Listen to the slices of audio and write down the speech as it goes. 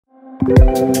Hey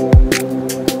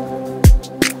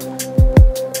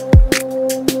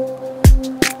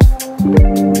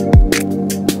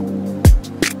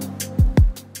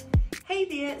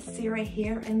there, Sarah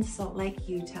here in Salt Lake,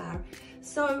 Utah.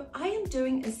 So I am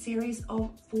doing a series of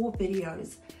 4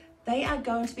 videos. They are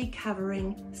going to be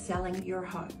covering selling your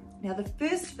home. Now the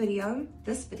first video,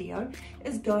 this video,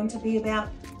 is going to be about,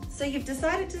 so you've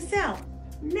decided to sell,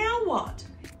 now what?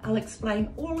 I'll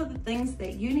explain all of the things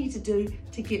that you need to do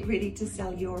to get ready to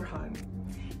sell your home.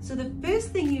 So the first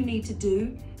thing you need to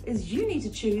do is you need to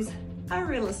choose a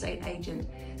real estate agent,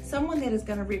 someone that is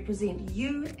going to represent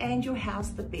you and your house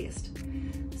the best.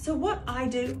 So what I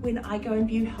do when I go and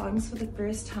view homes for the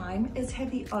first time is have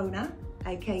the owner,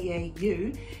 aka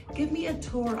you, give me a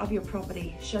tour of your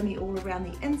property, show me all around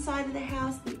the inside of the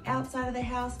house, the outside of the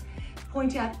house,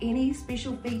 point out any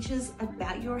special features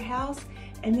about your house,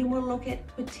 and then we'll look at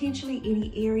potentially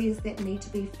any areas that need to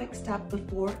be fixed up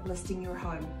before listing your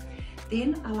home.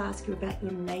 Then I'll ask you about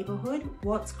your neighborhood,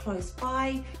 what's close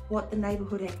by, what the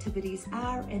neighborhood activities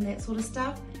are, and that sort of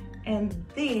stuff. And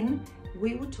then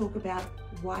we will talk about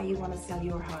why you want to sell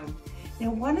your home. Now,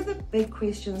 one of the big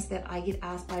questions that I get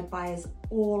asked by buyers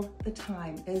all the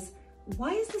time is,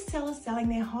 why is the seller selling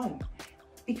their home?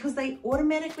 Because they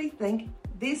automatically think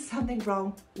there's something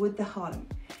wrong with the home,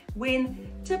 when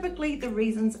typically the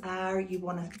reasons are you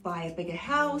want to buy a bigger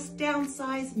house,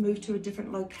 downsize, move to a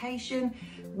different location,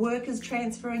 work is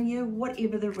transferring you,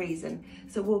 whatever the reason.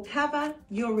 So we'll cover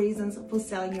your reasons for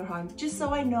selling your home, just so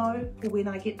I know for when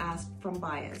I get asked from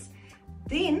buyers.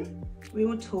 Then we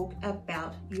will talk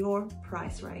about your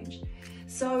price range.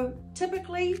 So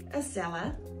typically a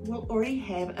seller will already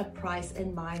have a price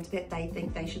in mind that they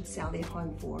think they should sell their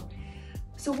home for.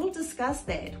 So we'll discuss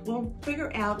that. We'll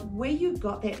figure out where you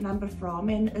got that number from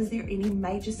and is there any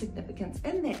major significance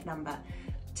in that number.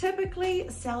 Typically,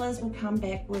 sellers will come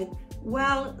back with,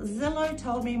 well, Zillow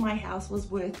told me my house was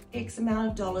worth X amount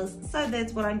of dollars, so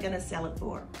that's what I'm going to sell it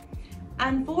for.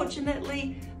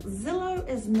 Unfortunately, Zillow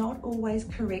is not always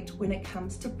correct when it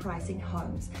comes to pricing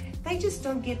homes. They just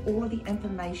don't get all of the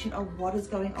information of what is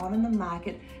going on in the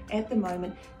market at the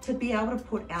moment to be able to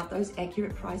put out those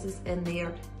accurate prices in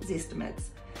their estimates.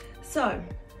 So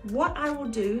what I will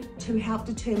do to help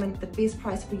determine the best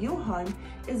price for your home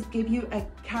is give you a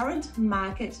current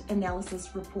market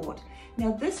analysis report.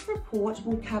 Now this report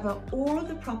will cover all of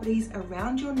the properties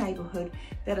around your neighborhood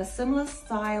that are similar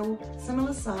style,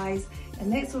 similar size,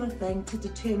 and that sort of thing to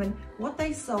determine what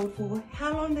they sold for,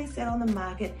 how long they sat on the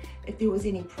market, if there was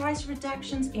any price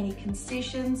reductions, any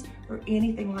concessions, or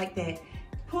anything like that.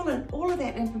 Pull in all of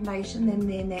that information, and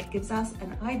then that gives us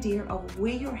an idea of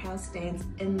where your house stands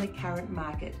in the current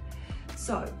market.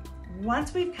 So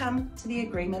once we've come to the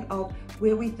agreement of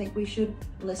where we think we should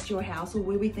list your house or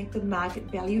where we think the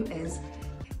market value is,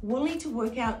 we'll need to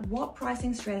work out what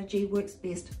pricing strategy works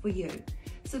best for you.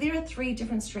 So there are 3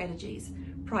 different strategies: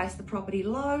 price the property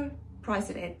low, price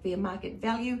it at fair market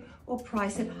value, or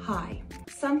price it high.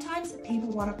 Sometimes people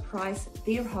want to price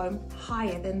their home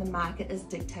higher than the market is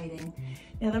dictating.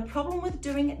 Now the problem with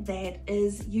doing that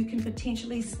is you can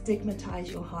potentially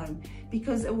stigmatize your home,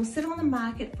 because it will sit on the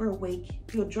market for a week,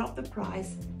 you'll drop the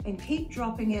price and keep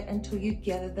dropping it until you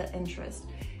gather the interest,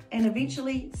 and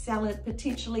eventually sell it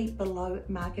potentially below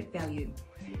market value.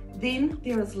 Then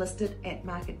there is listed at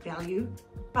market value,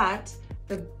 but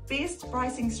the best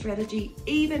pricing strategy,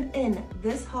 even in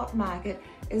this hot market,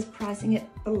 is pricing it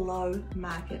below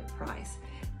market price.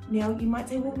 Now you might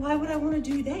say, well, why would I want to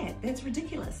do that? That's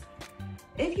ridiculous.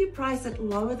 If you price it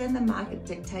lower than the market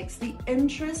dictates, the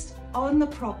interest on the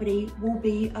property will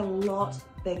be a lot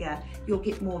bigger. You'll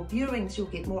get more viewings, you'll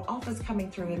get more offers coming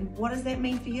through. And what does that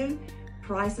mean for you?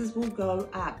 Prices will go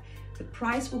up. The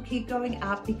price will keep going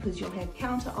up because you'll have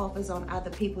counter offers on other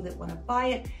people that want to buy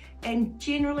it, and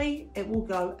generally it will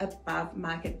go above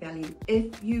market value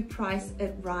if you price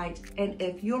it right and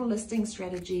if your listing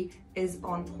strategy is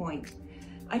on point.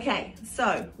 Okay,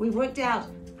 so we worked out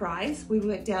price, we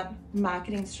worked out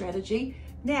marketing strategy.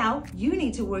 Now you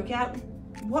need to work out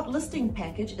what listing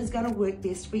package is going to work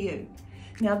best for you.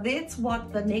 Now that's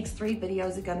what the next 3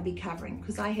 videos are going to be covering,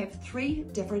 because I have 3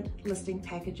 different listing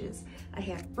packages. I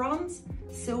have bronze,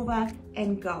 silver,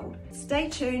 and gold. Stay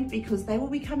tuned, because they will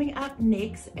be coming up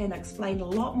next and explain a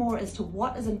lot more as to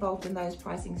what is involved in those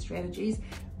pricing strategies.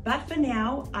 But for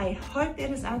now, I hope that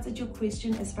has answered your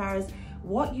question as far as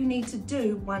what you need to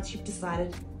do once you've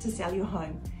decided to sell your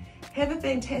home. Have a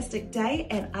fantastic day,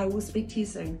 and I will speak to you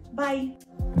soon. Bye.